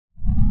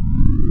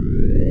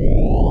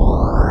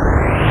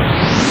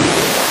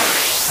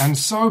And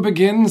so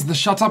begins the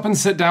Shut Up and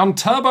Sit Down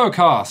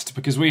TurboCast,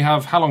 because we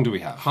have... How long do we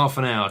have? Half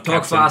an hour.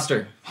 Talk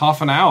faster.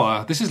 Half an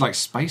hour? This is like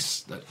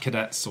Space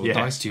Cadets or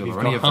Dice Duel We've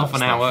or any got of that half an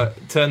stuff. hour.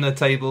 Turn the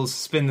tables,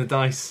 spin the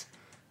dice,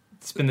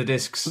 spin the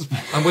discs.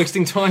 I'm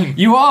wasting time.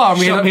 You are.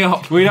 Shut me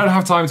up. We don't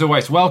have time to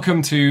waste.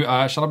 Welcome to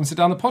Shut Up and Sit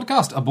Down, the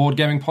podcast, a board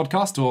gaming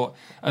podcast, or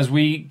as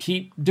we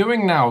keep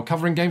doing now,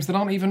 covering games that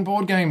aren't even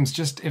board games,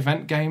 just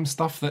event game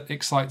stuff that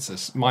excites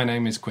us. My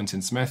name is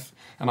Quentin Smith,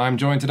 and I'm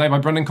joined today by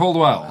Brendan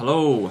Caldwell.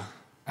 Hello.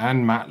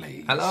 And Matt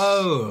Lee.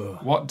 Hello.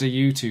 What do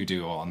you two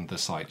do on the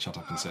site Shut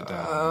Up and Sit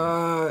Down?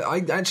 I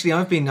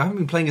haven't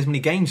been playing as many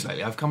games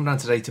lately. I've come down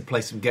today to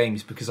play some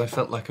games because I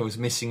felt like I was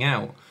missing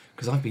out.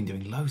 Because I've been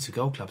doing loads of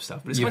Gold Club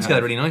stuff, but it's You coming have.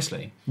 together really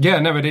nicely. Yeah,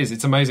 no, it is.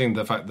 It's amazing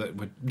the fact that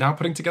we're now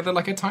putting together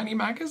like a tiny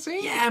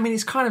magazine. Yeah, I mean,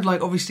 it's kind of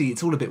like, obviously,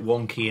 it's all a bit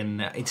wonky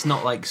and it's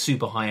not like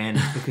super high end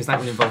because that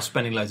would involve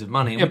spending loads of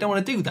money, and we don't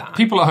want to do that.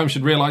 People at home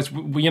should realise,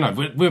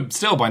 we're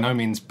still by no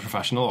means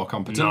professional or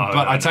competent, No,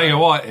 but no, I tell you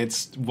what,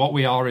 it's what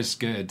we are is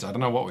good. I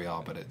don't know what we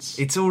are, but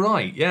It's all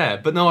right, yeah.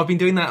 But no, I've been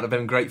doing that and I've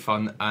been great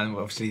fun, and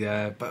obviously,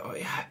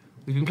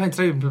 we've been playing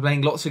today. We've been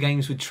playing lots of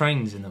games with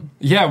trains in them.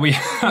 Yeah, we...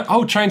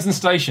 Oh, trains and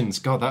stations.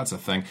 God, that's a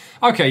thing.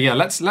 Okay, yeah,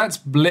 let's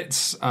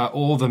blitz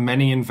all the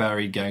many and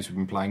varied games we've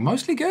been playing.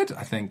 Mostly good,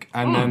 I think.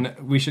 And then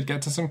we should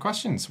get to some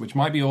questions, which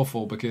might be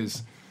awful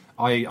because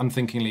I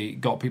unthinkingly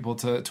got people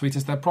to tweet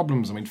us their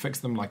problems and we'd fix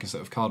them like a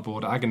sort of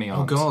cardboard agony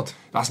aunt. Oh, God.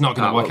 That's not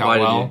going to work out Why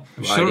well.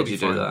 did you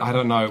do that? I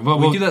don't know. Well,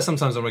 We do that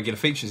sometimes on regular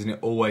features and it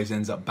always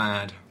ends up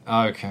bad.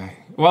 Okay.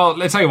 Well,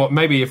 let's tell you what,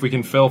 maybe if we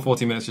can fill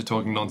 40 minutes just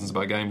talking nonsense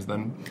about games,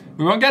 then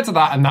we won't get to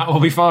that and that will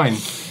be fine.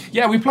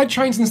 Yeah, we played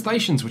Trains and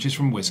Stations, which is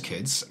from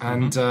WizKids,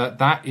 and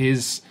that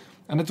is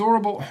an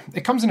adorable...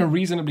 It comes in a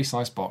reasonably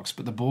sized box,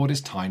 but the board is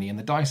tiny, and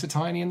the dice are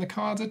tiny, and the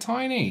cards are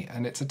tiny,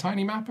 and it's a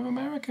tiny map of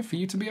America for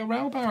you to be a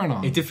rail baron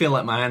on. It did feel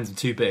like my hands were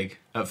too big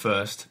at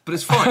first, but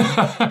it's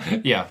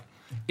fine. Yeah.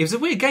 It was a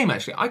weird game,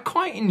 actually. I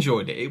quite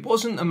enjoyed it. It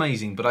wasn't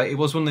amazing, but it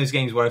was one of those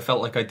games where I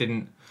felt like I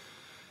didn't...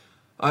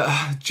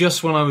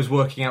 just when I was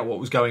working out what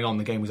was going on,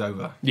 the game was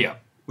over. Yeah.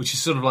 Which is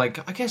sort of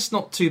like, I guess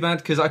not too bad,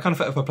 because I kind of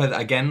felt if I play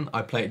that again,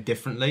 I'd play it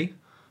differently.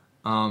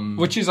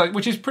 Which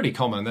is pretty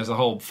common. There's a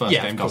whole first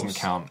Yeah, game of doesn't course.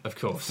 count Of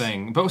course.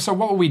 thing. But so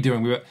what were we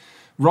doing? We were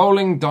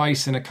rolling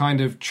dice in a kind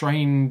of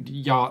train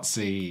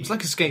Yahtzee. It's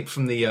like Escape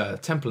from the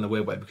Temple in a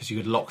weird way, because you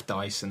could lock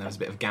dice and there was a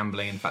bit of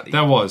gambling. In fact,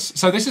 There was.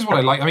 So this is what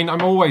I like. I mean,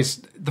 I'm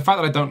always... The fact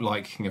that I don't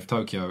like King of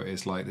Tokyo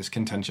is like this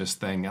contentious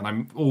thing, and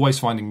I'm always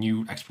finding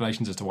new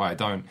explanations as to why I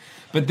don't.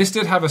 But this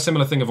did have a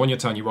similar thing of on your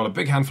turn, you roll a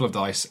big handful of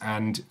dice,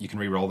 and you can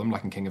re-roll them,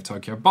 like in King of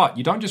Tokyo. But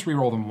you don't just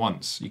re-roll them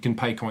once. You can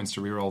pay coins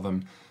to re-roll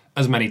them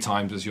as many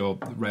times as your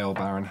rail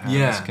baron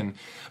hands can.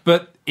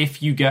 But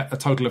if you get a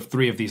total of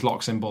 3 of these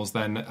lock symbols,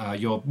 then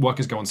your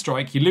workers go on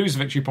strike, you lose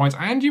victory points,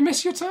 and you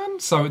miss your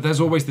turn. So there's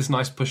always this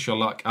nice push your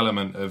luck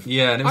element of...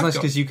 Yeah, and it was I've nice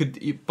got- because you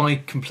could, by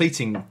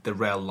completing the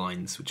rail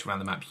lines which are around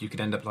the map, you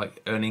could end up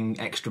like earning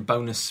extra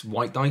bonus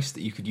white dice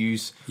that you could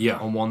use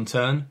on one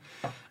turn.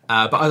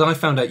 But as I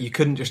found out, you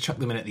couldn't just chuck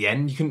them in at the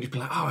end. You couldn't just be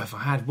like, oh, if I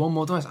had one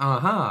more dice,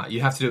 aha.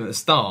 You have to do it at the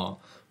start,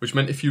 which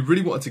meant if you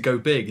really wanted to go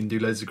big and do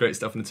loads of great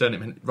stuff in the turn, it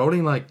meant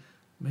rolling like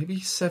maybe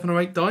 7 or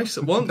 8 dice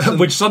at once.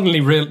 Which suddenly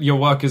your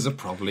workers are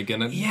probably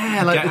going to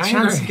like the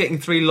chance of getting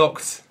 3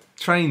 locked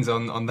trains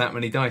on that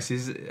many dice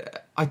is...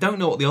 I don't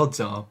know what the odds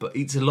are, but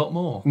it's a lot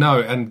more.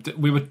 No, and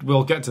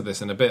we'll get to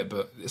this in a bit,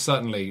 but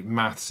certainly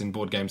maths in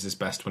board games is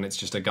best when it's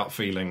just a gut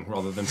feeling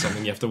rather than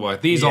something you have to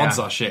work. These odds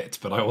are shit,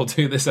 but I will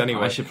do this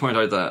anyway. I should point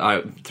out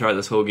that throughout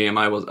this whole game,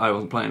 I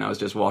wasn't playing. I was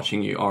just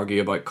watching you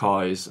argue about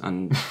cows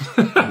and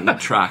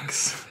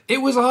tracks.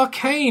 It was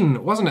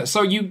arcane, wasn't it?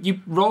 So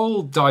you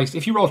roll dice.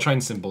 If you roll train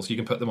symbols, you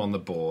can put them on the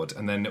board,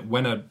 and then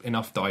when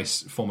enough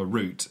dice form a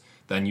route,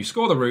 then you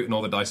score the route and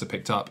all the dice are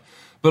picked up.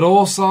 But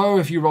also,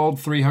 if you rolled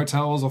 3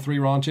 hotels or 3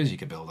 ranches, you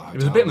could build a hotel. It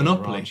was a bit and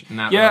Monopoly ranch. in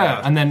that Yeah,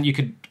 regard. and then you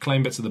could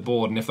claim bits of the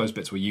board, and if those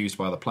bits were used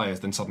by other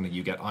players, then suddenly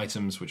you get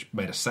items, which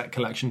made a set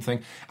collection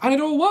thing. And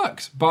it all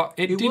worked, but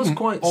it didn't. was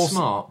quite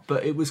smart,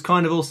 but it was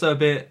kind of also a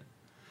bit...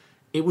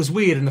 It was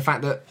weird in the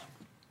fact that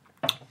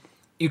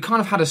you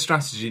kind of had a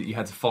strategy that you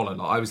had to follow.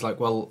 Like I was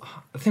like, well,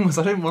 the thing was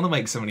I didn't want to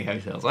make so many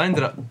hotels. I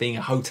ended up being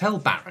a hotel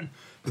baron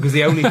because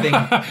the only thing...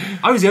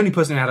 I was the only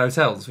person who had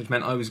hotels, which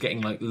meant I was getting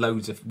like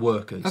loads of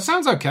workers. That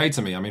sounds okay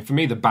to me. I mean, for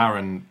me, the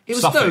Baron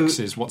suffix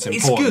is what's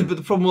important. It's good, but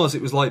the problem was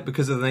it was like,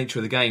 because of the nature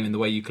of the game and the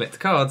way you collect the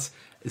cards,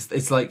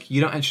 it's like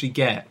you don't actually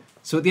get...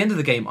 So at the end of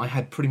the game, I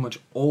had pretty much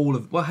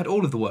I had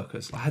all of the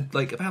workers. I had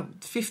like about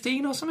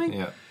 15 or something.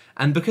 Yeah.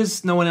 And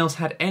because no one else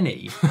had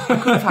any, I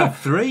could have had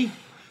 3.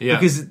 Yeah.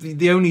 Because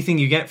the only thing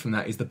you get from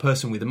that is the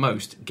person with the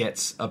most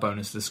gets a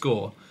bonus to the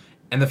score.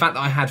 And the fact that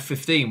I had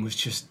 15 was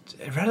just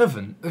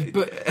irrelevant.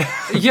 But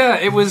yeah,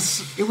 it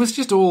was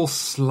just all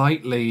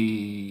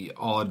slightly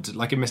odd.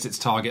 Like it missed its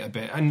target a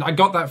bit, and I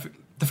got that.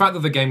 The fact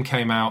that the game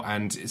came out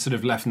and it sort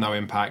of left no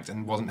impact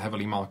and wasn't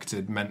heavily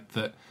marketed meant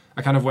that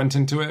I kind of went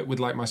into it with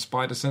like my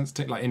spider sense,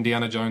 like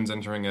Indiana Jones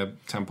entering a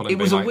temple. And It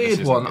was being a like,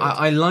 weird one.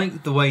 I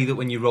liked the way that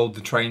when you rolled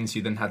the trains,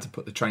 you then had to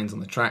put the trains on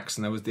the tracks,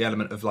 and there was the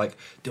element of like,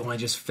 do I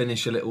just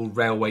finish a little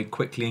railway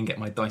quickly and get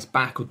my dice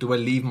back, or do I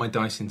leave my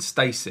dice in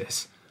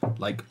stasis,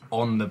 like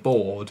on the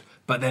board,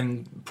 but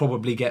then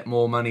probably get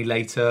more money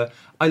later?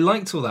 I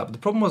liked all that, but the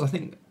problem was, I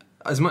think,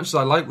 as much as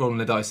I like rolling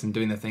the dice and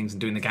doing the things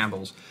and doing the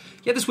gambles,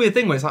 you had this weird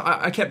thing where it's like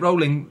I kept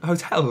rolling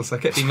hotels. I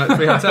kept being like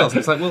 3 hotels. And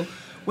it's like, well,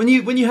 when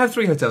you have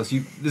 3 hotels,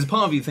 there's a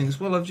part of you that thinks,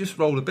 well, I've just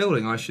rolled a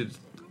building. I should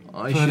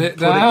put it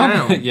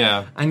down.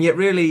 Yeah. And yet,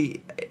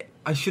 really,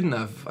 I shouldn't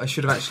have. I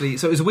should have actually.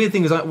 So it was a weird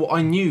thing. Was what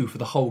I knew for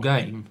the whole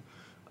game,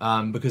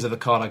 because of the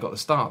card I got at the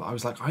start. I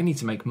was like, I need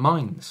to make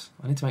mines.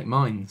 I just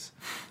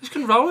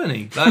couldn't roll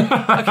any. Like,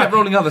 I kept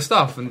rolling other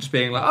stuff and just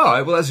being like, all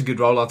right, well, that's a good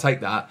roll. I'll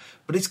take that.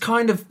 But it's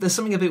kind of, there's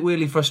something a bit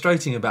weirdly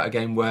frustrating about a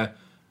game where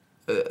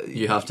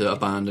you have to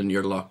abandon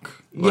your luck.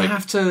 You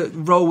have to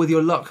roll with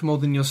your luck more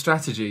than your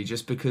strategy,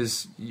 just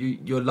because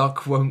your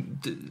luck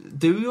won't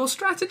do your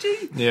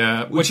strategy.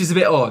 Yeah, which is a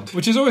bit odd.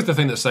 Which is always the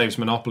thing that saves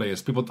Monopoly,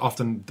 is people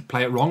often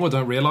play it wrong or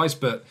don't realise,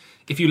 but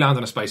if you land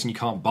on a space and you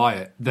can't buy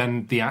it,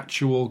 then the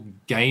actual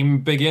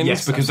game begins,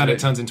 because absolutely. then it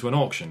turns into an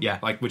auction, yeah,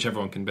 like which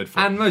everyone can bid for.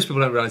 And most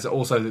people don't realise that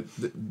also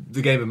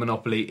the game of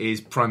Monopoly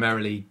is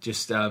primarily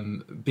just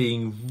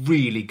being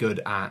really good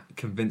at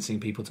convincing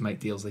people to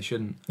make deals they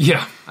shouldn't.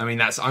 Yeah, I mean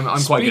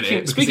I'm quite good at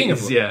it.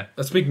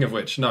 Speaking of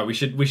which, no, we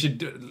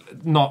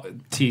should not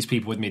tease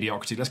people with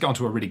mediocrity. Let's get on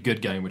to a really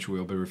good game, which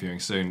we'll be reviewing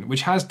soon,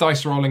 which has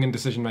dice rolling and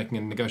decision making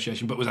and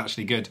negotiation, but was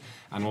actually good,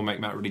 and will make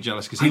Matt really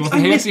jealous because he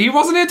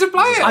wasn't here to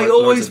play it. I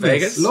always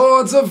miss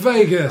Lords of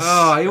Vegas.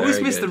 Oh, I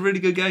always miss the really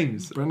good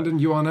games. Brendan,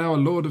 you are now a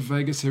Lord of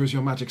Vegas. Here is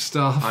your magic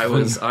staff. I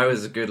was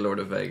a good Lord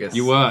of Vegas.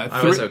 You were.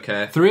 I was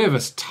okay. 3 of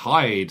us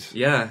tied.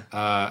 Yeah.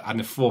 And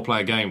a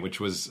 4-player game, which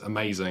was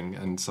amazing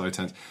and so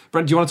tense.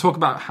 Brendan, do you want to talk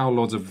about how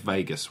Lords of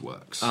Vegas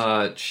works?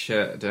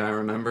 Shit, do I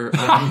remember?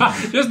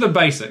 Just the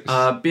basics.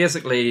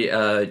 Basically,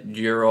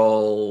 you're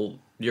all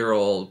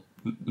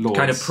Lords.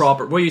 kind of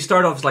proper. Well, you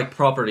start off as like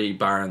property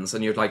barons,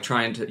 and you're like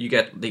you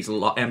get these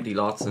empty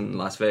lots in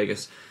Las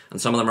Vegas, and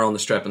some of them are on the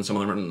strip, and some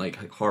of them are in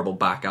like horrible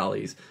back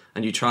alleys,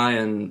 and you try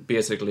and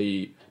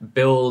basically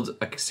build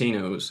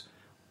casinos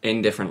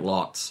in different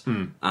lots,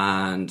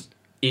 and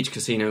each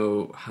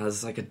casino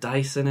has like a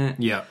dice in it.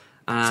 Yeah.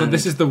 And so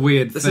this is the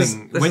weird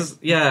thing.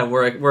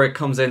 Where it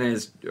comes in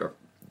is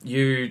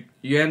you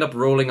end up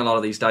rolling a lot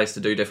of these dice to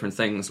do different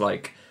things,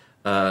 like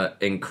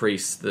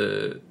increase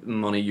the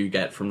money you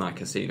get from that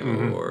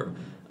casino, or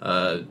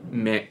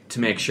to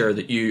make sure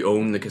that you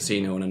own the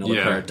casino and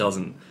another player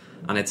doesn't.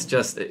 And it's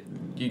just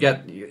you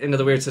get into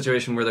the weird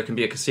situation where there can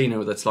be a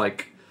casino that's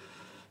like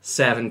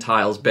 7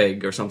 tiles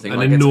big or something.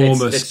 Like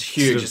enormous. It's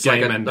huge. It's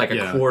like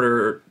a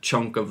quarter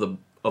chunk of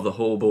the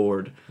whole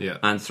board. Yeah.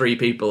 And 3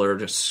 people are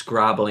just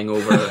scrabbling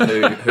over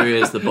who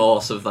is the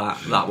boss of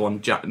that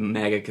one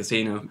mega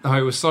casino. Oh,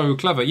 it was so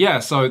clever. Yeah.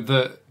 So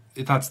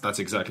that's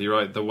exactly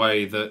right. The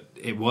way that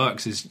it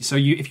works is, so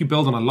if you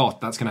build on a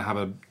lot, that's going to have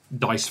a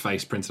dice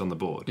face printed on the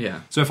board. Yeah.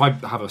 So if I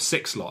have a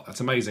 6 lot,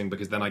 that's amazing,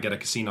 because then I get a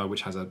casino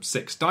which has a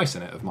 6 dice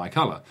in it of my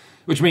colour,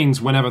 which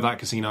means whenever that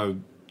casino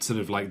sort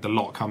of like the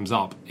lot comes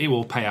up, it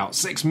will pay out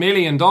 $6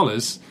 million.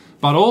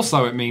 But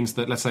also it means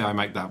that, let's say I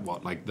make that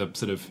like the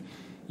sort of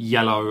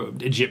yellow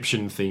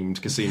Egyptian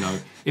themed casino.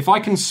 If I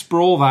can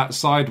sprawl that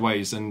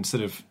sideways and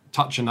sort of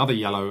touch another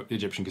yellow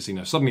Egyptian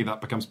casino, suddenly that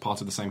becomes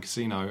part of the same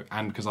casino,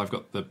 and because I've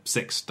got the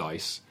 6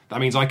 dice, that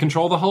means I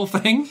control the whole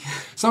thing.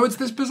 So it's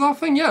this bizarre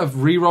thing,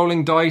 of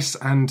re-rolling dice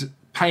and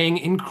paying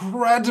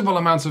incredible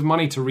amounts of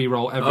money to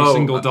re-roll every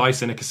single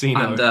dice in a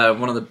casino. And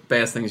one of the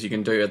best things you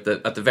can do at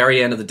the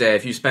very end of the day,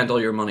 if you spend all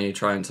your money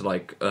trying to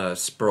like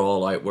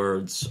sprawl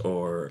outwards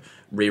or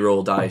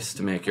re-roll dice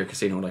to make your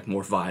casino like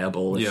more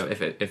viable,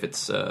 if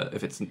its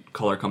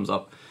color comes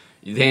up,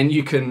 then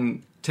you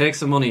can take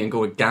some money and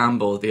go and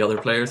gamble at the other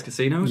players'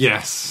 casinos.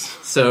 Yes.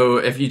 So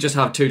if you just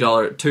have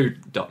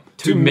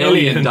 $2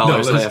 million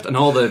left, and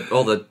all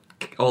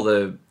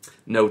the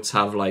notes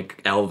have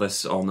like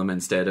Elvis on them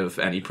instead of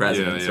any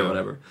presidents or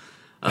whatever.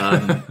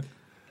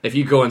 If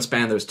you go and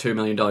spend those $2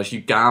 million,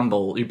 you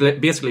gamble. You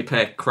basically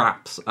play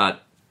craps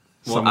at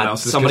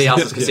somebody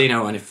else's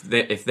casino, and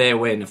if they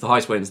win, if the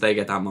house wins, they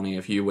get that money.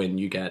 If you win,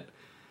 you get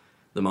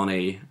the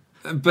money.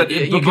 But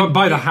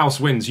by the house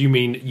wins, you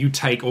mean you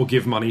take or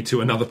give money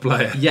to another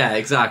player. Yeah,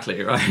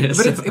 exactly, right.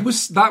 But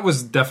that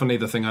was definitely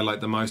the thing I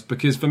liked the most,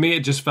 because for me it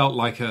just felt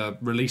like a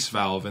release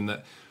valve, in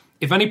that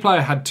if any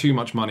player had too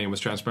much money and was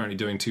transparently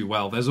doing too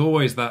well, there's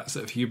always that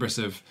sort of hubris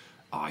of,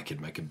 I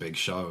could make a big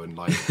show, and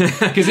like,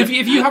 because if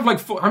you have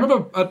like, I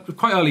remember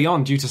quite early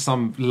on, due to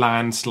some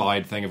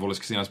landslide thing of all his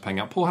casinos paying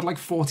out, Paul had like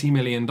 $40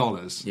 million.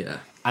 Yeah.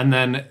 And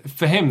then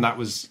for him, it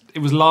was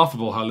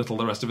laughable how little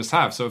the rest of us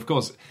have. So of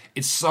course,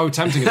 it's so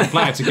tempting as a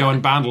player to go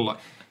and bandle, like,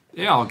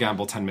 I'll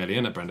gamble 10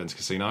 million at Brendan's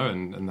casino,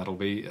 and that'll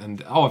be,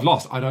 and I've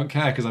lost. I don't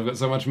care because I've got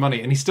so much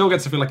money. And he still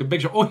gets to feel like a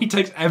big shot. Or he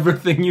takes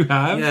everything you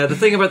have. Yeah, the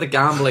thing about the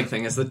gambling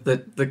thing is that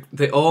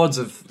the odds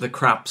of the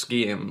craps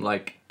game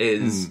like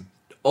is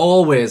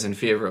always in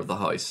favour of the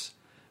house.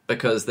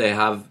 because they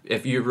have,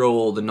 if you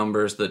roll the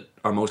numbers that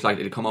are most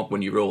likely to come up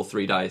when you roll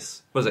 3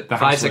 dice, what is it? The 5,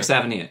 house 6,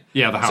 7, 8.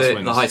 Yeah, the house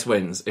wins. The house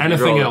wins. If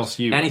Anything you else,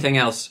 you anything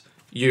else,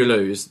 you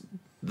lose.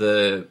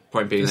 The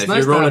point being, It's if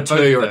nice you roll to a have 2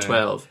 both, or a though.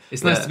 12,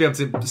 It's nice to be able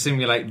to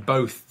simulate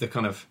both the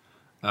kind of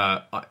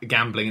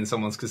gambling in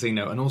someone's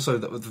casino, and also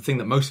the thing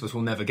that most of us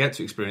will never get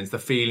to experience, the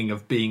feeling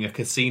of being a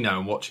casino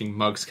and watching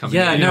mugs coming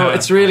in.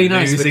 It's really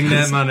nice. Losing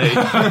their money.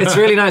 It's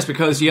really nice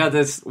because you had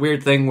this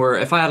weird thing where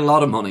if I had a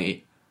lot of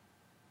money,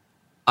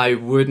 I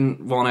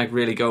wouldn't want to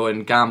really go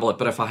and gamble it.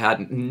 But if I had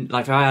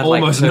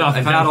almost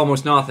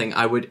nothing,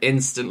 I would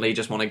instantly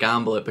just want to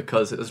gamble it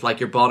because it was like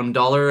your bottom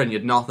dollar and you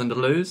had nothing to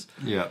lose.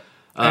 Yeah.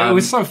 It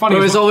was so funny. But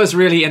it was always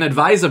really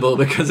inadvisable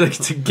because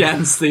it's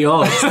against the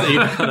odds.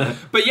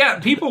 But yeah,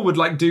 people would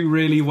like do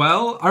really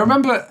well. I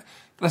remember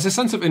there's a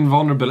sense of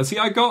invulnerability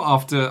I got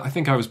after, I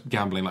think I was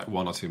gambling like $1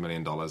 or $2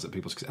 million at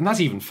people's, and that's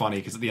even funny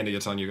because at the end of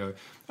your time you go,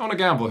 I want to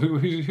gamble.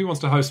 Who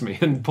wants to host me?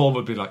 And Paul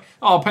would be like,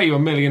 oh, I'll pay you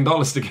 $1 million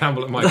to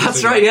gamble at my. That's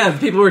casino. right. Yeah,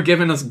 people were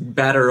giving us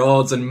better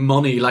odds and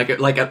money, like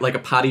a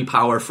Paddy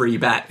Power free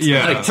bet.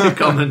 Yeah, like, to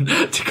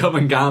come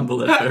and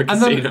gamble at their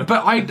casino.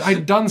 But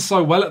I'd done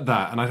so well at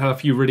that, and I'd had a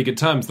few really good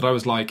terms that I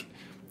was like,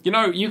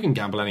 you can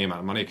gamble any amount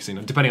of money at a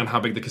casino, depending on how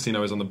big the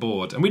casino is on the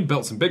board. And we'd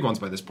built some big ones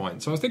by this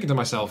point. So I was thinking to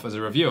myself as a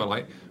reviewer,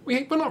 like,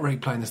 we're not really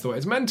playing this the way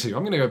it's meant to.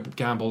 I'm going to go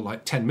gamble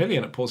like 10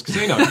 million at Paul's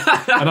casino.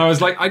 And I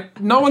was like,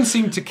 no one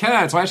seemed to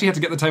care. So I actually had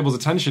to get the table's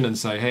attention and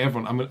say, hey,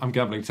 everyone, I'm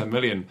gambling 10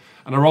 million.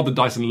 And I rolled the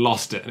dice and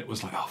lost it. And it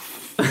was like, oh,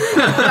 fuck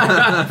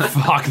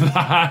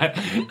that.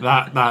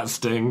 That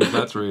stings.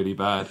 That's really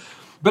bad.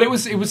 But it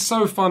was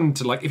so fun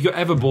to, like, if you're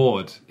ever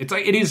bored, it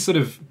is sort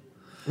of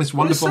this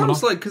wonderful. Well, it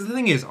sounds like, because the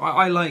thing is,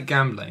 I like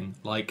gambling.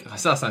 Like, that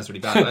sounds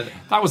really bad.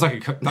 that was a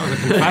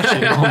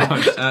confession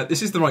almost.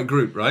 This is the right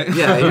group, right?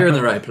 Yeah, you're in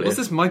the right place. What's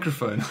this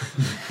microphone?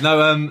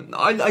 No,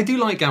 I do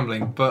like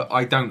gambling, but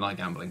I don't like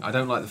gambling. I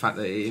don't like the fact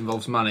that it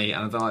involves money,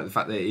 and I don't like the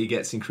fact that it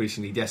gets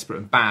increasingly desperate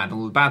and bad, and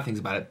all the bad things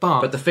about it.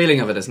 But the feeling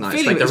of it is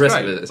nice. Like the risk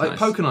of it is like nice.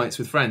 Poker nights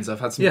with friends. I've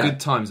had some good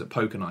times at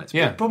poker nights.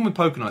 Yeah. But the problem with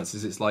poker nights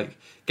is it's like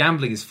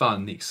gambling is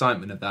fun, the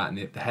excitement of that, and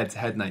the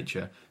head-to-head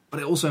nature.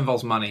 But it also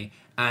involves money,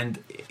 and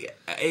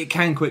a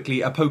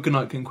poker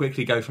night can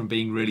quickly go from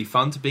being really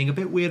fun to being a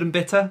bit weird and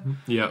bitter.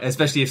 Yeah.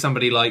 Especially if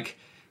somebody like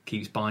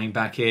keeps buying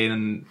back in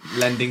and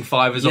lending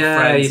fivers off Yeah,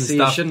 friends you and see,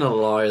 stuff. you shouldn't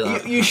allow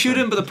that. You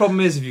shouldn't, but the problem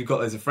is if you've got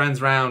loads of friends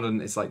round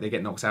and it's like they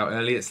get knocked out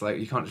early, it's like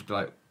you can't just be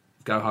like,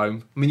 go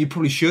home. I mean, you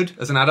probably should.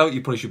 As an adult,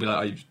 you probably should be like,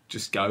 oh, you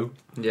just go.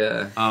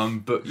 Yeah.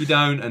 But you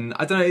don't, and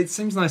I don't know, it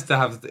seems nice to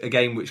have a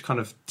game which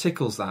kind of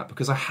tickles that,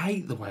 because I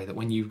hate the way that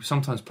when you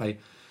sometimes play,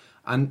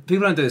 and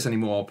people don't do this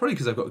anymore, probably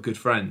because I've got good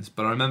friends,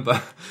 but I remember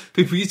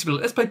people used to be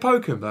like, let's play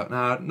poker. But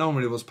no one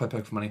really wants to play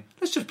poker for money.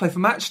 Let's just play for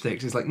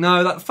matchsticks. It's like,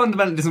 no, that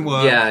fundamentally doesn't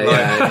work.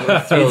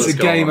 Yeah. It's a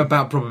game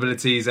about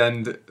probabilities,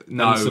 and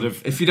no, And sort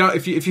of, if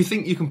you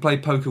think you can play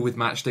poker with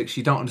matchsticks,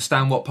 you don't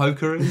understand what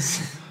poker is.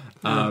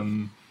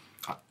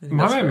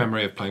 My main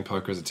memory of playing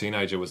poker as a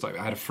teenager was like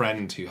I had a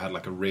friend who had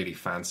like a really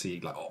fancy,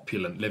 like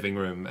opulent living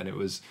room, and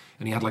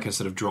he had like a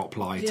sort of drop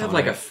light. Do you have on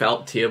like it. a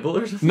felt table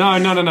or something? No.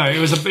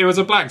 It was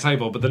a black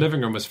table, but the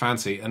living room was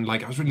fancy, and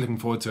like I was really looking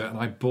forward to it. And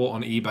I bought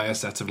on eBay a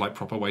set of like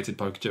proper weighted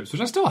poker chips,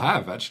 which I still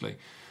have actually.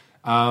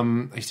 I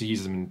used to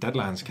use them in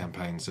Deadlands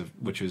campaigns,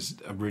 which was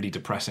a really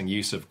depressing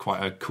use of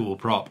quite a cool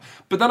prop.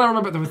 But then I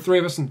remember there were 3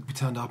 of us, and we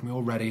turned up and we were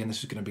all ready, and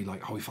this was going to be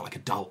like, we felt like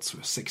adults. We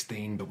were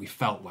 16, but we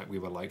felt like we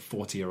were like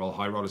 40-year-old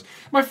high rollers.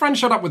 My friend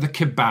showed up with a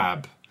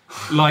kebab,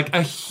 like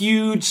a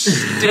huge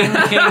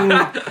stinking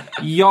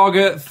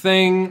yogurt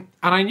thing,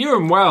 and I knew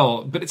him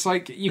well, but it's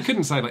like you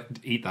couldn't say like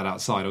eat that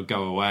outside or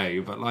go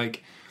away, but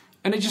like.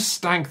 And it just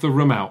stank the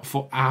room out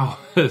for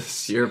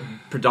hours. Your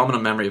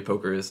predominant memory of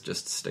poker is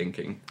just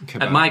stinking.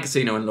 Kebab. At my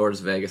casino in Lords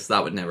Vegas,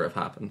 that would never have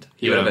happened.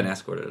 He would have been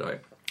escorted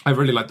out. I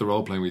really liked the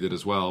role playing we did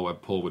as well, where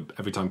Paul would,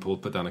 every time Paul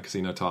put down a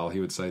casino tile, he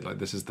would say like,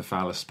 "This is the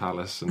Phallus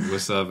Palace," and we're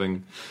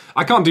serving.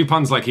 I can't do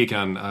puns like he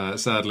can,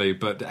 sadly,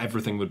 but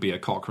everything would be a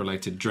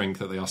cock-related drink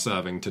that they are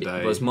serving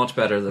today. It was much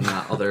better than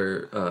that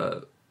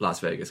other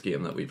Las Vegas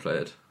game that we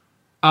played.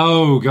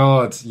 Oh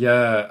God,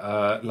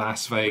 yeah,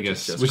 Las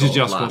Vegas, which is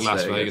just called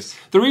Las Vegas.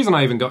 The reason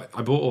I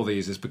bought all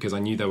these is because I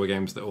knew there were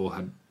games that all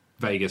had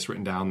Vegas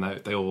written down.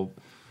 They all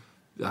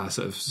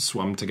sort of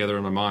swum together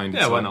in my mind.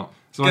 Yeah, why not?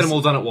 So get them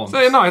all done at once.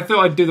 So no, I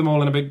thought I'd do them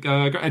all in a big.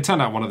 It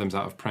turned out one of them's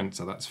out of print,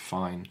 so that's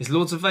fine. Is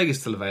Lords of Vegas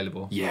still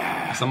available?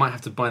 Yeah, so I might have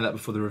to buy that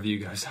before the review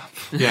goes up.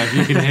 Yeah, if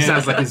you can hear.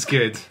 Sounds like it's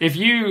good.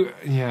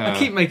 I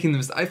keep making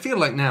them. I feel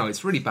like now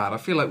it's really bad. I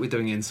feel like we're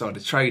doing insider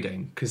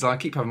trading because I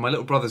keep having my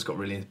little brother's got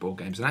really into board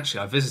games, and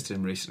actually I visited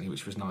him recently,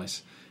 which was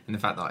nice. In the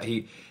fact that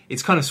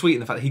it's kind of sweet in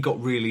the fact that he got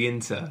really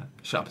into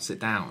Shut Up and Sit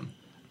Down.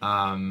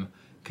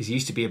 Because he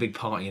used to be a big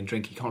party and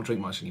drink. He can't drink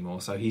much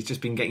anymore, so he's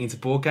just been getting into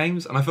board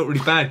games. And I felt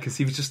really bad because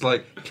he was just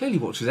like clearly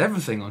watches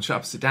everything on Shut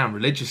Up and Sit Down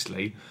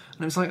religiously.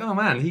 And I was like, oh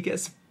man, he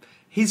gets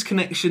his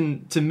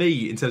connection to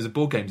me in terms of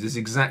board games is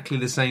exactly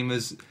the same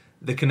as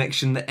the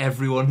connection that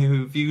everyone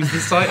who views the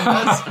site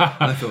has.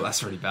 And I thought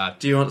that's really bad.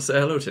 Do you want to say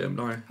hello to him?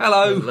 Or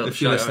hello,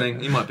 if you're listening.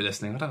 He might be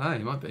listening. I don't know.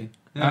 He might be.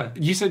 Yeah.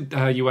 You said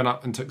you went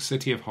up and took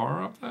City of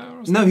Horror up there?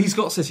 Or no, he's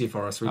got City of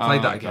Horror, so we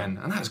played that again,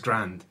 and that was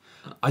grand.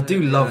 I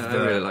do love I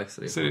really like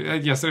City of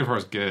Horror. City of Horror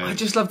is good. I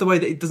just love the way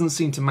that it doesn't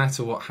seem to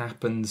matter what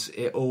happens.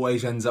 It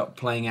always ends up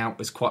playing out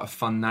as quite a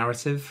fun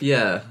narrative.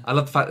 Yeah. I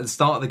love the fact that at the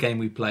start of the game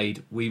we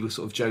played, we were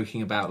sort of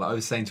joking about, like I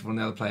was saying to one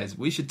of the other players,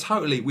 we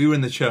were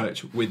in the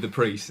church with the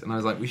priest, and I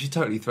was like, we should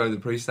totally throw the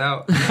priest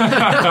out.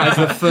 As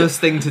the first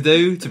thing to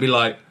do, to be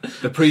like,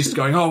 the priest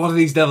going, oh, what are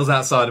these devils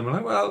outside? And we're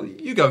like, well,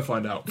 you go and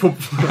find out.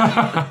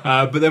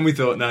 But then we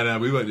thought, no,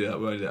 we won't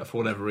do that for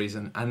whatever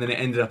reason. And then it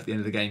ended up at the end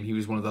of the game, he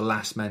was one of the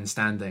last men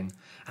standing.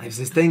 And it was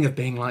this thing of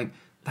being like,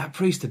 that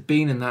priest had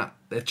been in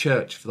their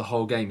church for the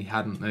whole game, he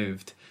hadn't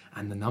moved.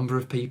 And the number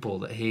of people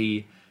that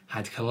he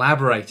had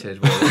collaborated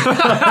with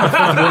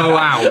blow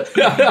out.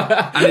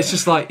 And it's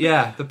just like,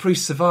 yeah, the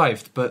priest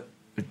survived, but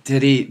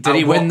did he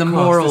win the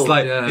moral?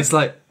 It's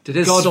like did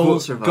his soul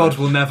survive? God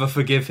will never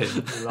forgive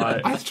him.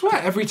 Right. I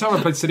swear, every time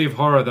I played City of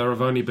Horror, there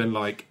have only been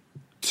like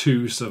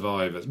 2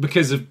 survivors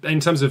in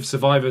terms of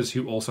survivors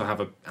who also have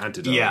an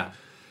antidote. Yeah.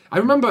 I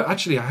remember,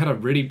 actually,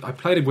 I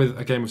played with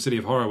a game of City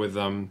of Horror with,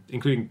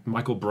 including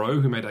Michael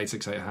Bro, who made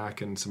 868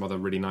 Hack and some other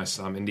really nice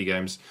indie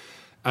games.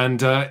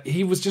 And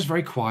he was just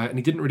very quiet, and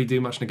he didn't really do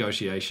much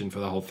negotiation for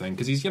the whole thing,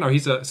 because he's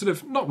a sort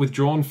of not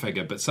withdrawn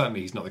figure, but certainly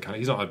he's not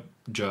a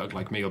jerk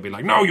like me. He'll be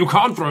like, no, you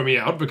can't throw me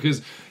out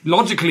because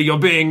logically you're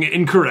being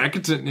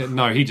incorrect.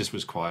 No, he just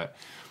was quiet.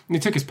 And he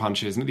took his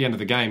punches, and at the end of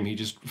the game, he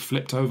just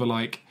flipped over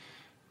like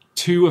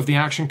 2 of the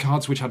action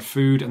cards which had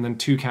food, and then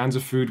 2 cans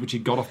of food which he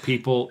got off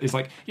people. Is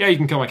like, yeah, you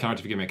can kill my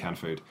character if you give me a can of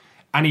food.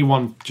 And he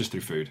won just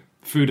through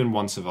food and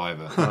 1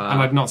 survivor. Wow.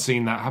 And I'd not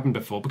seen that happen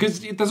before, because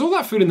there's all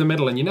that food in the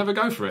middle and you never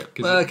go for it.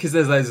 Because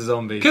there's loads of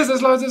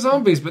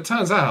zombies. But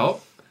turns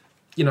out,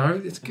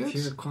 it's good. If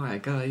you're a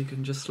quiet guy, you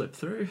can just slip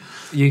through.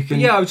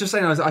 Yeah, I was just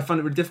saying, I find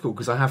it really difficult,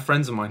 because I have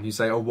friends of mine who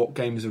say, oh, what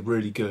games are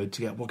really good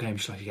to get, what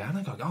games should I get? And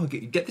I go, oh,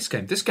 get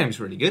this game's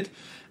really good.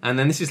 And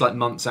then this is like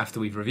months after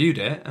we've reviewed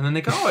it, and then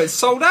they go, oh, it's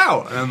sold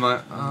out. And I'm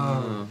like,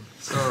 oh,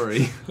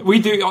 sorry. We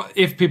do,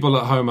 if people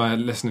at home are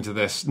listening to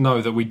this, know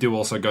that we do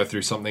also go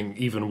through something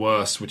even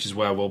worse, which is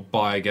where we'll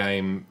buy a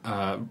game,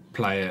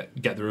 play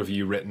it, get the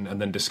review written, and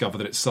then discover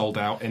that it's sold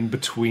out in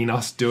between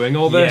us doing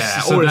all this. Yeah,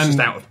 so or it's just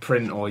out of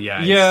print, or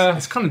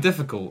it's kind of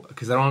difficult,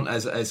 because there aren't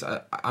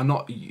I'm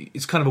not,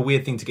 it's kind of a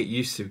weird thing to get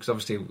used to, because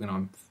obviously,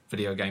 I'm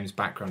video games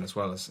background as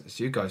well as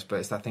you guys, but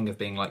it's that thing of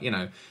being like,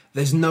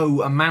 there's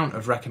no amount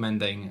of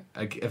recommending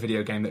a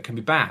video game that can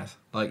be bad.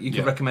 Like, you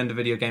could recommend a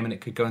video game and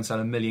it could go and sell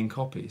 1 million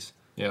copies.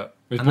 Yeah,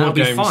 and that'll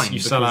be fine. You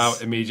sell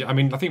out immediately. I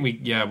mean, I think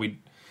we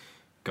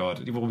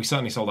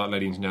certainly sold out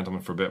Ladies and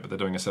Gentlemen for a bit, but they're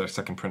doing a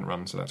second print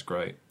run, so that's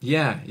great.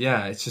 Yeah,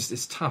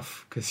 it's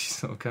tough, because you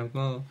sort of go,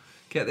 well,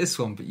 get this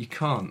one, but you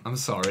can't. I'm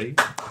sorry.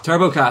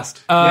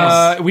 TurboCast.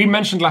 Yes. We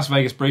mentioned Las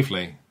Vegas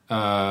briefly.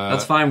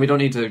 That's fine. We don't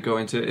need to go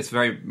into it. It's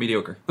very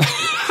mediocre.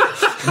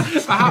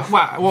 What's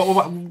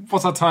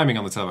our timing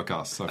on the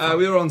TurboCast so far?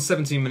 We were on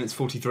 17 minutes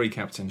 43,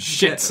 Captain.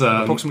 Shit,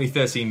 son. Approximately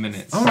 13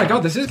 minutes. Oh my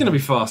god, this is going to be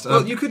fast.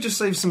 Well, you could just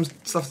save some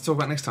stuff to talk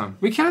about next time.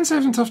 We can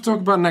save some stuff to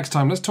talk about next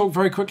time. Let's talk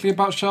very quickly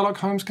about Sherlock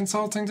Holmes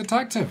Consulting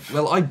Detective.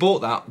 Well, I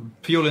bought that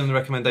purely on the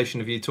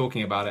recommendation of you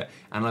talking about it,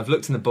 and I've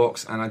looked in the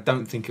box, and I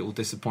don't think it will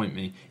disappoint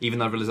me, even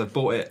though I realise I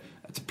bought it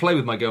to play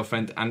with my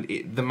girlfriend, and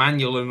the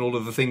manual and all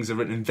of the things are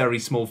written in very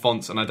small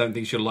fonts, and I don't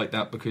think she'll like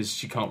that because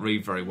she can't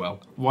read very well.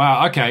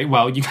 Wow, okay,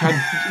 well, you can...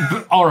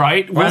 all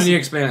right. Why don't you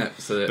explain it?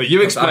 But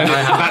you explain it,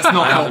 that's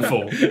not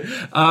helpful.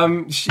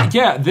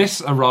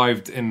 This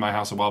arrived in my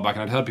house a while back,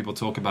 and I'd heard people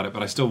talk about it,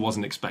 but I still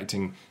wasn't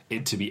expecting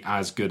it to be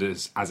as good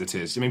as it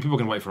is. I mean, people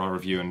can wait for our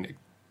review and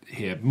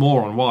hear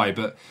more on why,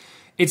 but...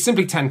 It's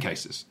simply 10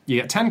 cases. You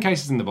get 10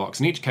 cases in the box,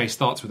 and each case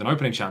starts with an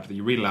opening chapter that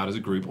you read aloud as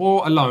a group,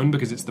 or alone,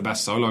 because it's the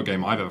best solo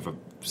game I've ever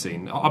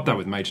seen. Up there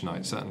with Mage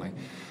Knight, certainly.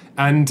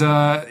 And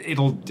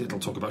it'll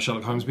talk about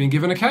Sherlock Holmes being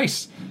given a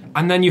case.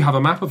 And then you have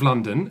a map of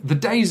London, the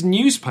day's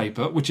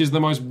newspaper, which is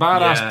the most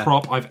badass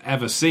prop I've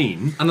ever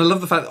seen. And I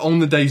love the fact that on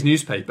the day's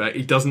newspaper,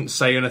 it doesn't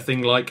say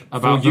anything like,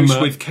 about use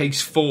with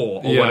case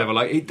 4, or whatever.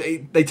 Like,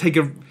 they take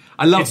a...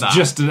 I love that. It's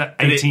just an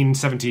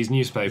 1870s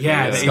newspaper.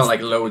 Yeah, it's got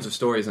like loads of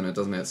stories in it,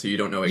 doesn't it? So you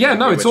don't know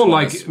exactly it's all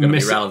like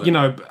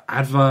relevant.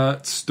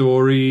 Adverts,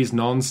 stories,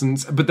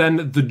 nonsense. But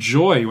then the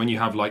joy when you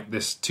have like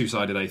this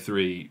 2-sided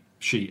A3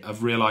 sheet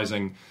of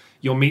realising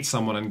you'll meet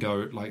someone and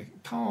go like,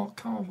 Carl,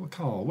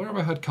 where have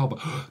I heard Carl?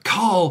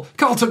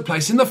 Carl took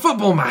place in the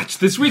football match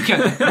this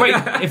weekend. Wait,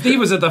 if he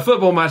was at the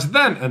football match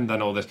then, and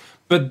then all this.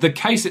 But the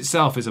case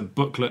itself is a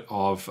booklet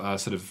of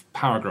sort of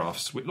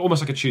paragraphs,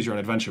 almost like a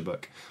choose-your-own-adventure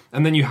book.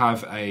 And then you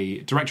have a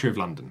directory of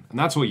London, and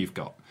that's all you've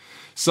got.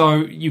 So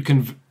you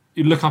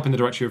look up in the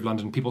directory of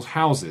London people's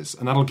houses,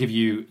 and that'll give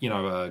you,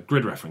 a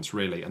grid reference,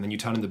 really. And then you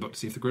turn in the book to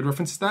see if the grid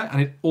reference is there,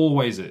 and it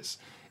always is.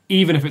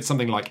 Even if it's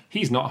something like,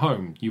 he's not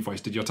home, you've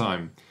wasted your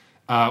time.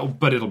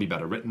 but it'll be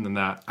better written than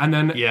that. And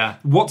then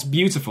what's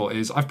beautiful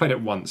is I've played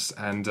it once,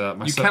 and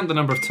you count the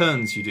number of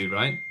turns you do,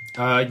 right?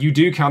 You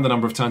do count the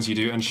number of turns you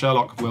do, and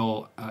Sherlock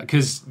will,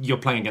 because you're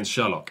playing against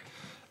Sherlock,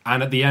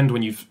 and at the end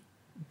when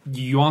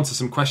you answer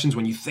some questions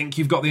when you think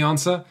you've got the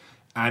answer,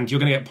 and you're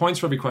going to get points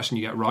for every question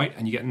you get right,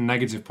 and you get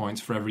negative points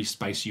for every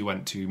space you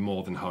went to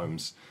more than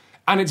Holmes.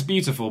 And it's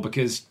beautiful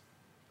because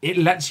it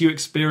lets you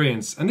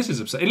experience, and this is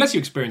absurd, it lets you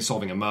experience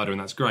solving a murder,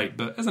 and that's great,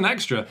 but as an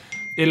extra,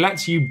 it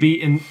lets you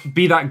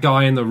be that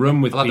guy in the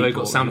room with people. They've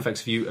got sound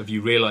effects of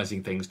you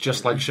realising things,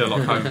 just like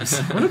Sherlock Holmes.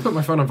 Why did I put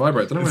my phone on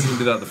vibrate? I don't know why I didn't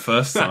do that the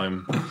first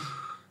time.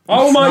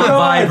 Oh my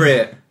god!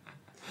 Vibrate.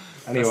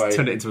 Anyway,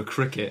 turn it into a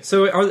cricket.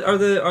 So are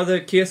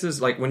the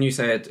cases, like when you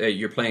said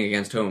you're playing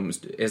against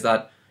Holmes, is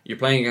that you're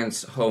playing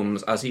against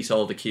Holmes as he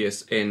solved a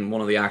case in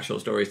one of the actual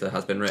stories that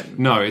has been written?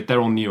 No,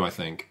 they're all new, I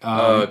think.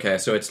 Okay,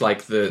 so it's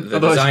like the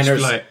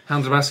designers... Like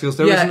Hounds of Baskerville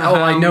stories. Yeah,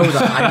 I know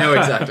that. I know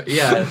exactly.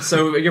 Yeah,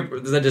 so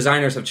the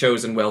designers have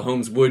chosen, well,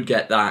 Holmes would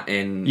get that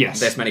in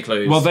this many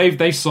clues. Well,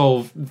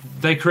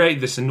 they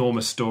create this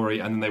enormous story,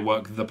 and then they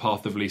work the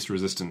path of least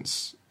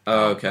resistance.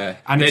 Oh, okay.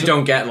 And they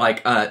don't get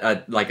like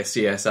a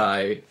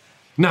CSI...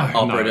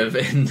 operative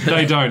in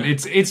they don't.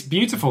 It's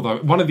beautiful though.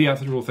 One of the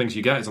ethical things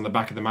you get is on the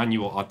back of the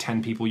manual are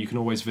 10 people you can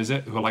always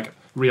visit who are like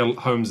real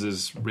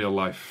Holmes's real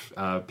life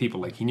people.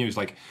 Like he knew,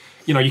 like,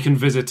 you know, you can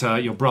visit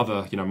your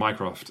brother, you know,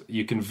 Mycroft.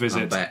 You can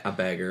visit a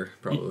beggar,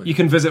 probably. You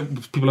can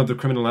visit people of the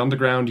criminal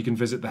underground. You can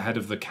visit the head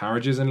of the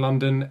carriages in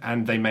London,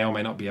 and they may or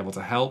may not be able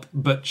to help.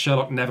 But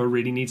Sherlock never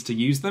really needs to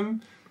use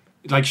them.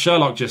 Like,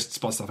 Sherlock just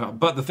spots stuff out.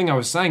 But the thing I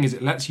was saying is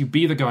it lets you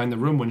be the guy in the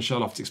room when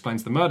Sherlock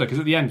explains the murder. Because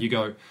at the end, you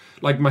go...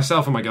 Like,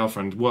 myself and my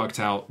girlfriend worked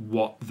out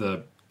what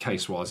the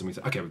case was. And we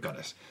said, okay, we've got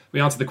this. We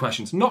answered the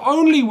questions. Not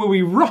only were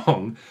we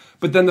wrong,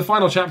 but then the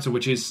final chapter,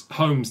 which is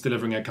Holmes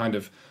delivering a kind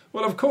of...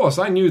 Well, of course,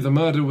 I knew the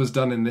murder was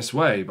done in this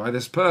way by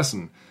this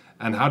person.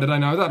 And how did I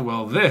know that?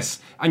 Well, this.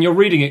 And you're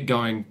reading it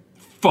going,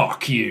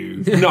 fuck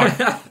you. No.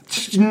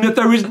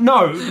 There is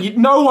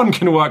no one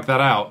can work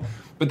that out.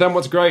 But then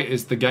what's great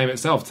is the game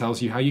itself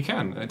tells you how you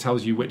can. It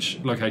tells you which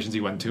locations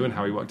he went to and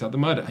how he worked out the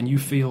murder. And you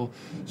feel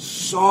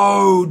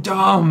so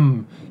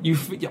dumb.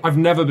 I've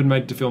never been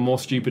made to feel more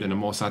stupid in a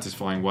more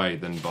satisfying way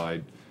than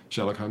by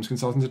Sherlock Holmes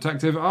Consultant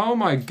Detective. Oh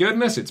my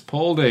goodness, it's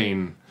Paul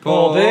Dean.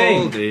 Paul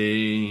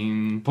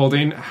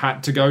Dean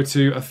had to go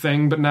to a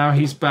thing, but now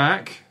he's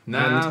back.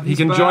 He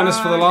can join us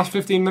for the last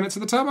 15 minutes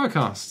of the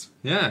TurboCast.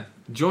 Yeah,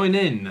 join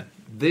in.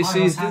 This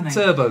is the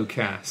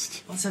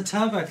TurboCast. What's a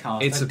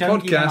TurboCast? It's a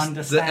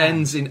podcast that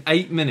ends in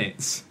 8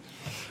 minutes.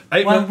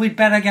 We'd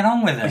better get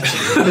on with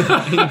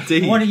it.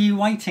 Indeed. What are you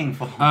waiting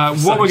for?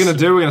 What we're going to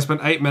do, we're going to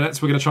spend 8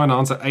 minutes. We're going to try and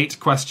answer 8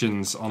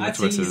 questions on That's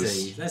the Twitters.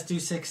 Easy. Let's do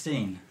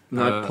 16.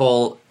 Now,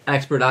 Paul,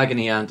 expert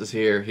agony ant is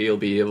here. He'll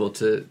be able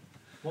to...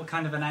 What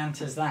kind of an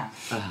ant is that?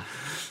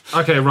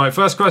 Okay, right.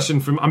 First question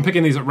from... I'm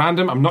picking these at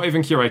random. I'm not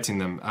even curating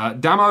them.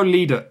 Damo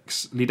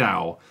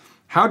Lidao.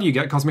 How do you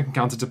get Cosmic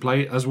Encounter to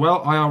play as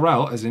well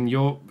IRL as in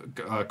your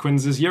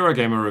Quinz's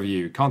Eurogamer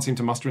review? Can't seem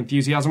to muster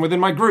enthusiasm within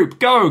my group.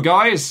 Go,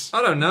 guys!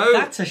 I don't know.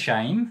 That's a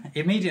shame.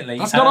 Immediately.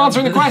 That's not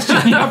answering the question.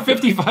 You have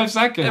 55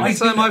 seconds. Every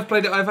time I've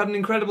played it, I've had an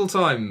incredible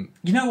time.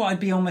 You know what I'd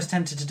be almost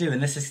tempted to do,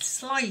 and this is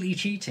slightly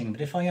cheating, but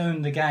if I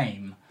own the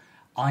game,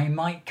 I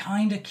might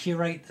kind of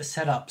curate the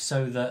setup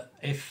so that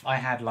if I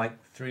had like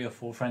 3 or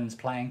 4 friends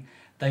playing,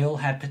 they all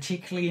had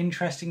particularly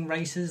interesting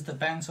races that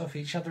bounce off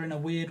each other in a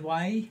weird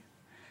way.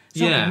 It's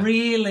not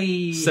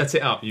really... Set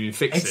it up, you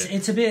fix it.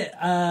 It's a bit...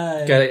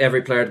 Get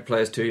every player to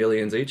play as 2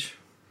 aliens each.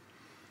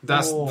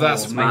 That's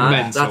mad.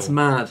 Mental. That's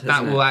mad.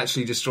 That will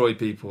actually destroy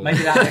people.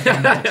 Maybe that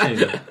can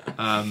do too.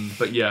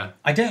 But yeah.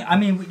 I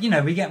mean, you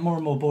know, we get more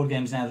and more board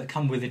games now that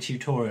come with a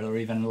tutorial or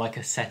even like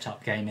a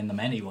setup game in them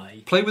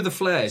anyway. Play with the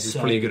flares is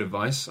pretty good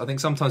advice. I think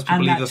sometimes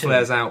people leave the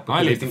flares out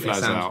because they think they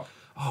sound...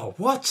 Oh,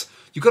 what?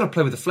 You've got to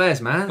play with the flares,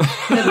 man.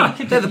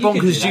 They're the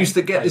bonkers juice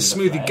that get this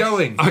smoothie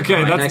going.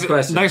 Okay, right, next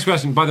question. Next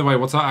question. By the way,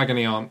 what's our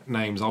agony aunt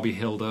names? I'll be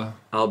Hilda.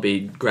 I'll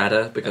be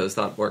Greta, because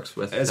that works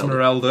with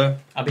Esmeralda.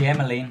 I'll be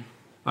Emmeline.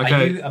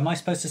 Okay. Am I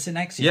supposed to sit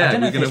next to you? Yeah, I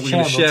don't know if we're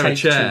going to share a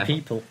chair. 2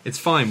 people. It's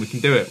fine, we can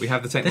do it. We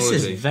have the technology.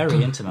 This is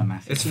very intimate,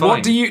 Matthew. It's fine.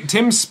 What do you...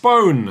 Tim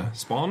Spone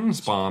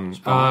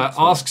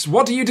asks,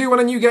 what do you do when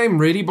a new game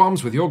really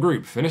bombs with your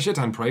group? Finish it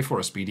and pray for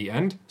a speedy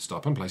end?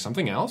 Stop and play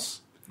something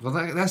else? Well,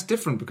 that's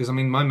different because, I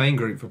mean, my main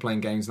group for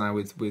playing games now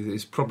with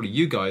is probably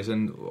you guys,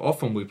 and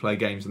often we play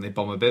games and they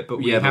bomb a bit, but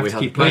we have to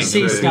keep playing. We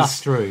see stuff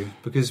through.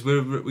 Because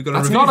we've got to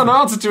That's not an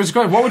answer to his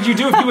question. What would you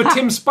do if you were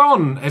Tim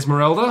Spon,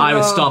 Esmeralda? I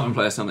would stop and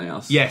play something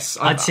else. Yes.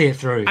 I'd see it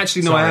through.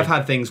 Actually, no, I have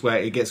had things where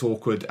it gets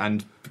awkward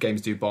and games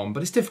do bomb,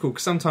 but it's difficult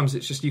because sometimes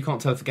it's just you can't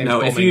tell if the game's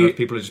bombing or if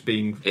people are just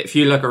being... If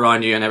you look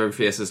around you and every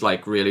face is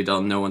like really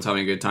done, no one's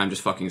having a good time,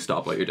 just fucking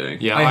stop what you're doing.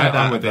 Yeah,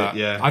 I'm with that.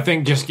 Yeah. I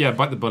think just,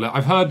 bite the bullet.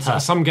 I've heard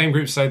some game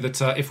groups say that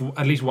if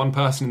at least one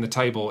person in the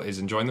table is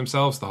enjoying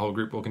themselves, the whole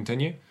group will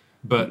continue.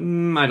 But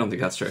I don't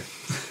think that's true.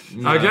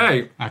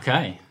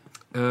 Okay.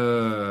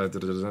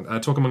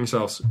 Talk among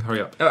yourselves.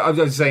 Hurry up. I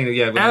was saying that,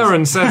 yeah.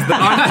 Aaron says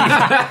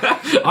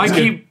that I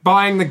keep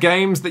buying the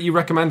games that you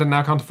recommend and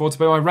now can't afford to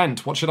pay my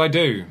rent. What should I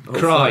do?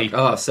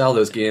 Cry. Sell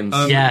those games.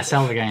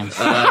 Sell the games.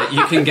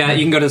 You can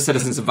go to the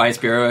Citizens Advice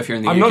Bureau if you're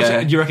in the UK.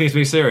 Not. You reckon he's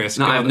being serious?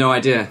 No, I have no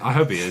idea. I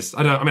hope he is.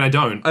 I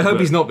don't. I hope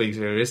he's not being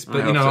serious,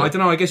 but I don't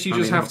know. I guess you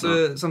just have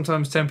to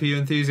sometimes temper your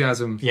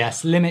enthusiasm.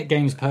 Yes, limit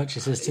games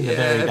purchases to the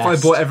very best. If I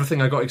bought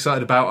everything I got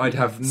excited about, I'd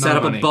have no Set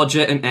up money. a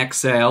budget in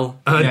Excel.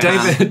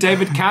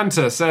 David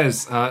Cantor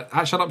says,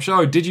 at Shut Up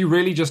Show, did you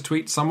really just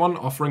tweet someone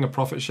offering a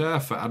profit share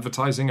for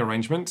advertising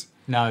arrangement?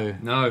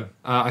 No.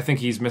 I think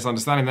he's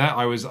misunderstanding that.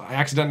 I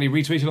accidentally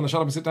retweeted on the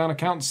Shut Up and Sit Down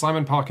account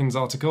Simon Parkin's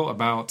article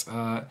about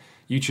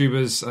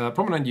YouTubers,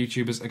 prominent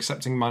YouTubers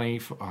accepting money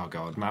for... Oh,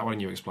 God, Matt, why don't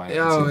you explain it?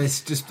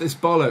 It's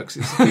bollocks.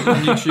 People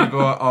on YouTube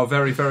are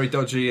very, very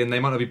dodgy, and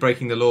they might not be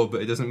breaking the law,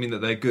 but it doesn't mean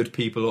that they're good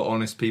people or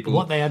honest people.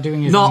 What they are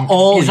doing is Not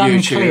all is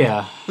YouTube.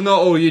 unclear. Not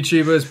all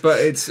YouTubers, but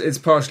it's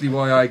partially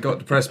why I got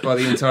depressed by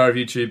the entire of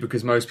YouTube,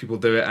 because most people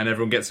do it and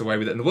everyone gets away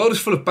with it. And the world is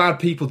full of bad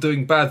people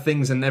doing bad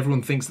things, and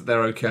everyone thinks that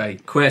they're okay.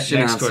 Question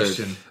Next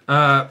answered.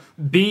 question.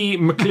 B.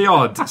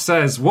 McLeod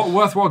says, what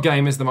worthwhile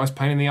game is the most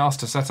pain in the arse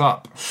to set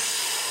up?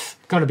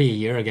 Got to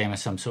be a Eurogame of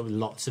some sort with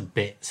lots of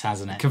bits,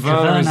 hasn't it?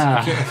 Caverna's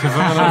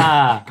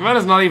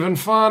not even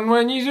fun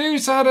when you do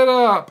set it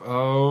up.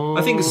 Oh,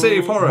 I think the City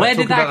of Horror. Where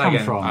did that come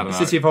again. from? I don't know.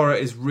 City of Horror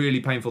is really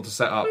painful to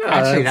set up.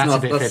 Actually, that's a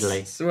bit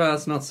fiddly. Well,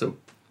 it's not so...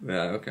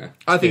 Yeah, okay.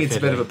 I think Bit it's a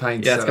bit of a fiddly.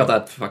 pain to Yeah, set it's got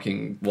up. that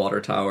fucking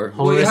water tower.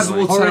 Well, it has the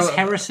water Horus tower-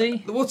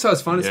 Heresy? The water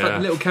tower's fun. It's Yeah.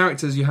 like little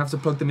characters. You have to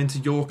plug them into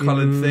your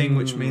coloured thing,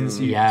 which means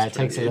it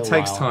takes a it little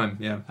takes while. time.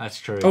 Yeah. That's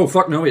true. Oh,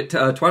 fuck, no, wait.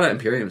 Twilight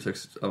Imperium took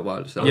a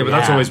while to sell. Yeah, but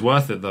that's Yeah. always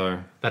worth it, though.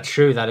 That's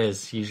true, that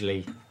is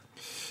usually.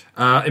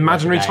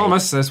 Imaginary Today.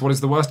 Thomas says, what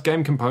is the worst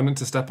game component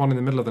to step on in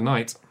the middle of the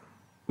night?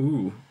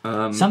 Ooh.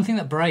 Something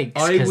that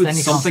breaks, I because would then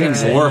you Something in can't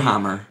fix it.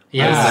 Warhammer.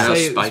 Yeah. I'd They're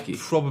say it was spiky.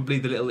 probably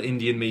the little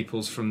Indian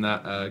meeples from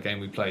that game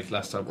we played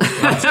last time. Loose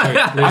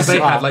They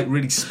it had up. like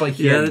really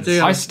spiky Yeah, they ends.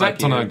 do. I Yeah, stepped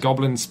spiky on a end.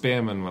 goblin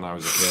spearman when I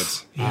was a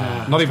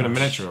kid. Not even a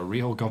miniature, a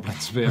real goblin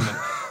spearman.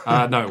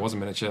 No, it was a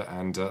miniature,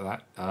 and I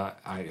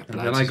And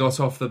then I got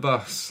off the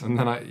bus. And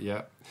then what?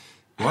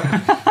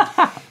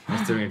 I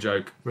was doing a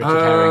joke. Richard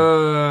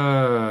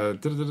Herring.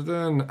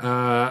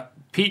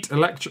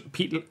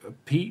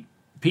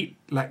 Pete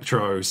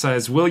Electro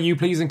says, will you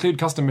please include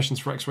custom missions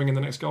for X-Wing in the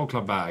next Gold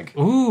Club bag?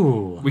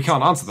 Ooh. We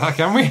can't answer that,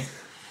 can we?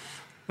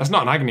 That's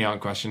not an agony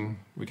aunt question.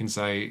 We can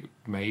say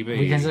maybe.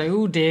 We can say,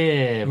 oh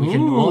dear.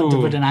 What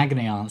would an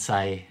agony aunt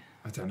say?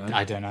 I don't know.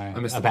 I don't know. I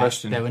missed the bet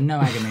question. There were no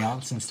agony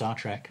aunts in Star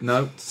Trek.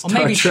 No. Or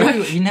maybe Star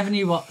true. Trek. You never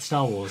knew what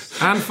Star Wars.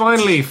 And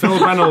finally, Phil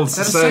Reynolds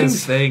They're the same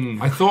says,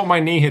 thing. I thought my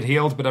knee had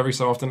healed, but every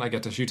so often I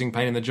get a shooting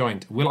pain in the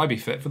joint. Will I be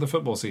fit for the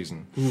football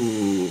season?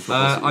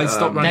 I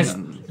stopped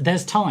running.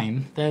 There's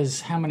time. There's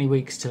how many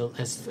weeks till?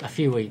 There's a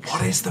few weeks.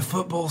 What is the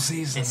football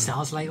season? It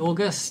starts late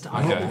August.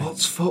 Okay.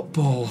 What's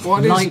football?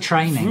 What Light is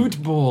training.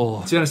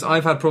 football? To be honest,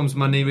 I've had problems with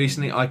my knee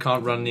recently. I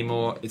can't run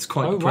anymore. It's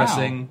quite Oh,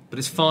 depressing, but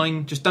it's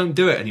fine. Just don't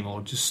do it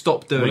anymore. Just stop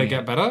doing Will it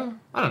get better?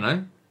 I don't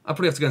know. I'll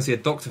probably have to go and see a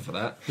doctor for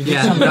that.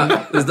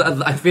 Yeah,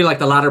 I feel like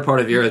the latter part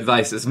of your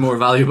advice is more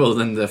valuable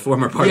than the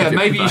former part Yeah, of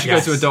your maybe you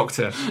advice. should go to a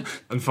doctor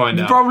and find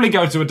out. Probably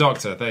go to a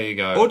doctor. There you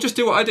go. Or just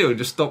do what I do and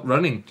just stop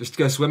running. Just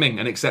go swimming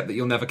and accept that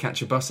you'll never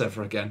catch a bus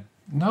ever again.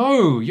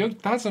 No,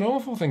 that's an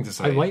awful thing to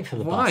say. I wait for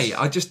the Why?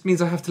 bus. It just means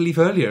I have to leave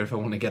earlier if I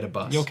want to get a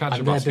bus. You'll catch a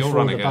I'm there bus. You'll before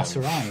run the again. bus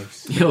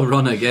arrives. You'll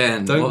run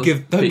again. Don't What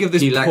give was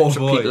this poor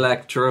boy. Pete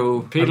Electro.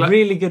 Pete A Le-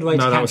 really good way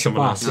No, to that was catch a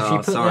someone bus. else. If you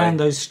Oh, put sorry. down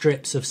those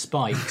strips of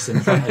spikes in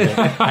front of it,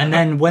 and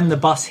then when the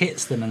bus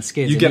hits them and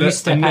skids, You and get you a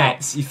step net.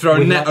 out You throw a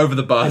with net over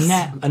the bus. a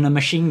net and a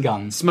machine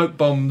gun. Smoke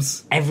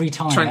bombs. Every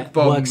time Trank it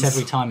bombs. works.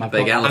 Every time I've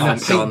Big got And a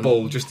elephant gun.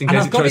 paintball just in And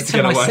case I've it got tries it to to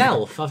get away.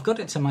 myself. I've got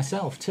it to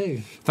myself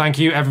too. Thank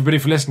you, everybody,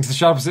 for listening to the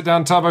Shut Up and Sit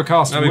Down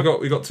Turbocast. No,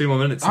 we got 2 more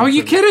minutes. Oh, are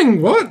you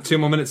kidding? What? 2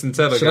 more minutes in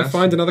Turbo. Should I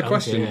find another Oh,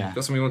 question? dear.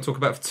 Got something you want to talk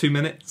about for 2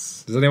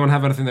 minutes? Does anyone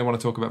have anything they want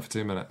to talk about for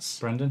 2 minutes?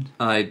 Brendan,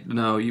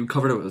 No, you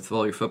covered it with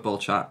all your football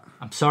chat.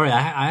 I'm sorry.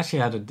 I actually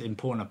had an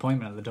important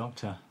appointment at the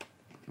doctor.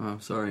 Oh,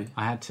 sorry.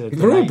 I had to.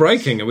 We're all donate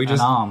breaking. Are we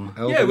just an arm?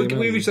 Yeah, we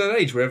reach that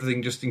age where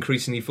everything just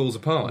increasingly falls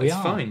apart. We It's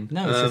are. fine.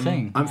 No, it's a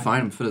thing. I'm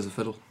fine. I'm fit as a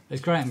fiddle.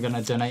 It's great. I'm going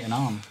to donate an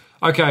arm.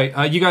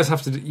 Okay, you guys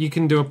have to. You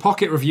can do a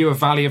pocket review of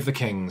Valley of the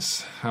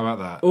Kings. How about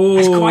that?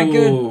 It's quite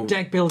good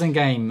deck building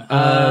game.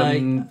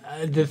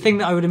 The thing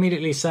that I would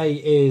immediately say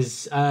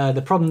is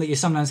the problem that you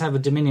sometimes have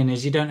with Dominion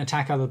is you don't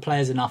attack other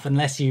players enough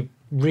unless you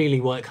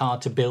really work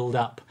hard to build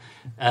up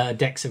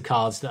decks of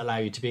cards that allow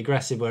you to be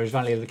aggressive. Whereas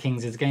Valley of the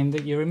Kings is a game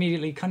that you're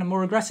immediately kind of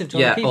more aggressive to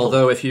Yeah, other people.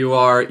 although if you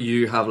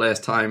have less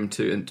time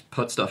to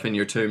put stuff in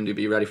your tomb to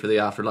be ready for the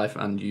afterlife,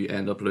 and you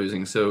end up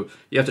losing, so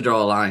you have to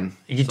draw a line.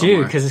 you somewhere.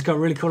 do, because it's got a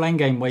really cool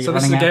endgame where So you're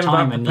this is running a out game of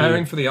time about and preparing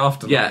you... for the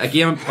afterlife. Yeah, a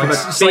game about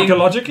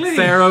psychologically?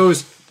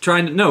 pharaohs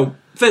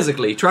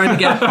physically trying to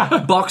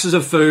get boxes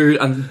of food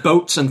and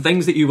boats and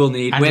things that you will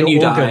need And when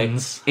your you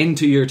organs. die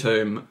into your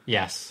tomb,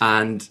 Yes.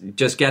 and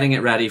just getting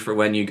it ready for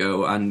when you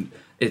go. And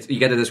you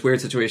get to this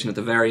weird situation at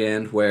the very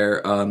end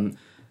where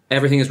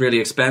everything is really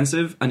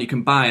expensive, and you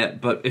can buy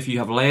it, but if you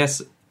have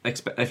less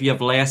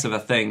of a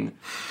thing,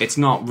 it's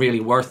not really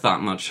worth that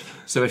much.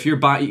 So if you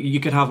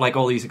could have like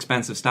all these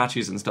expensive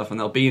statues and stuff, and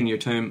they'll be in your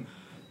tomb,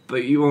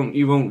 but you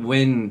won't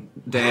win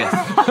death.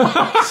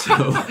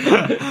 So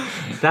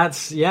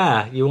that's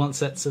you want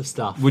sets of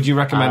stuff. Would you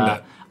recommend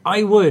it?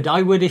 I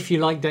would if you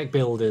like deck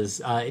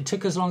builders. It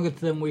took us longer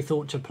than we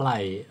thought to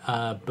play,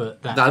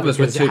 but that was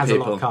with 2 it has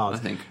people, a lot of cards.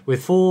 I think.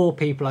 With 4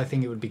 people, I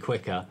think it would be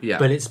quicker. Yeah.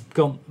 But it's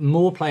got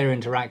more player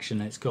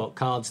interaction. It's got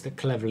cards that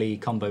cleverly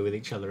combo with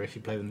each other if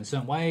you play them in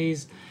certain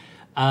ways.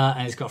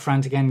 And it's got a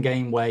frantic end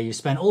game where you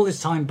spend all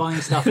this time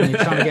buying stuff and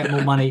you're trying to get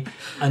more money.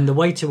 And the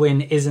way to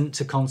win isn't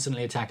to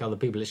constantly attack other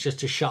people. It's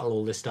just to shuttle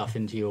all this stuff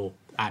into your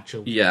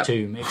actual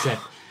tomb.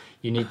 Except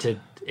you need to...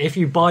 If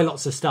you buy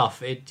lots of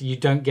stuff, you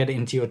don't get it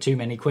into your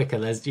tomb any quicker.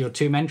 Your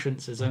tomb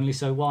entrance is only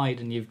so wide,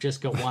 and you've just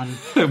got one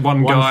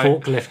one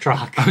forklift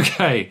truck.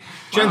 Okay,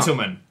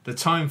 gentlemen, the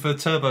time for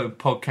turbo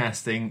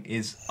podcasting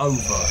is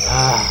over.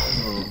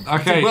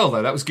 Okay, well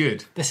though, that was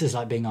good. This is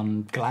like being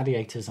on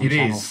Gladiators on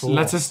Channel 4.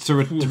 Let us to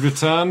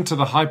return to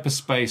the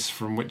hyperspace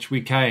from which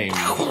we came.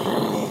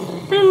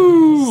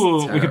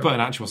 We could put an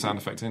actual sound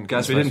effect in.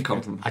 Guys, we didn't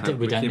come from...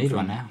 We don't need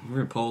one now.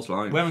 We're in Paul's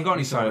line. We haven't got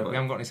any sound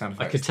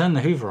effects. I could turn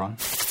the Hoover on.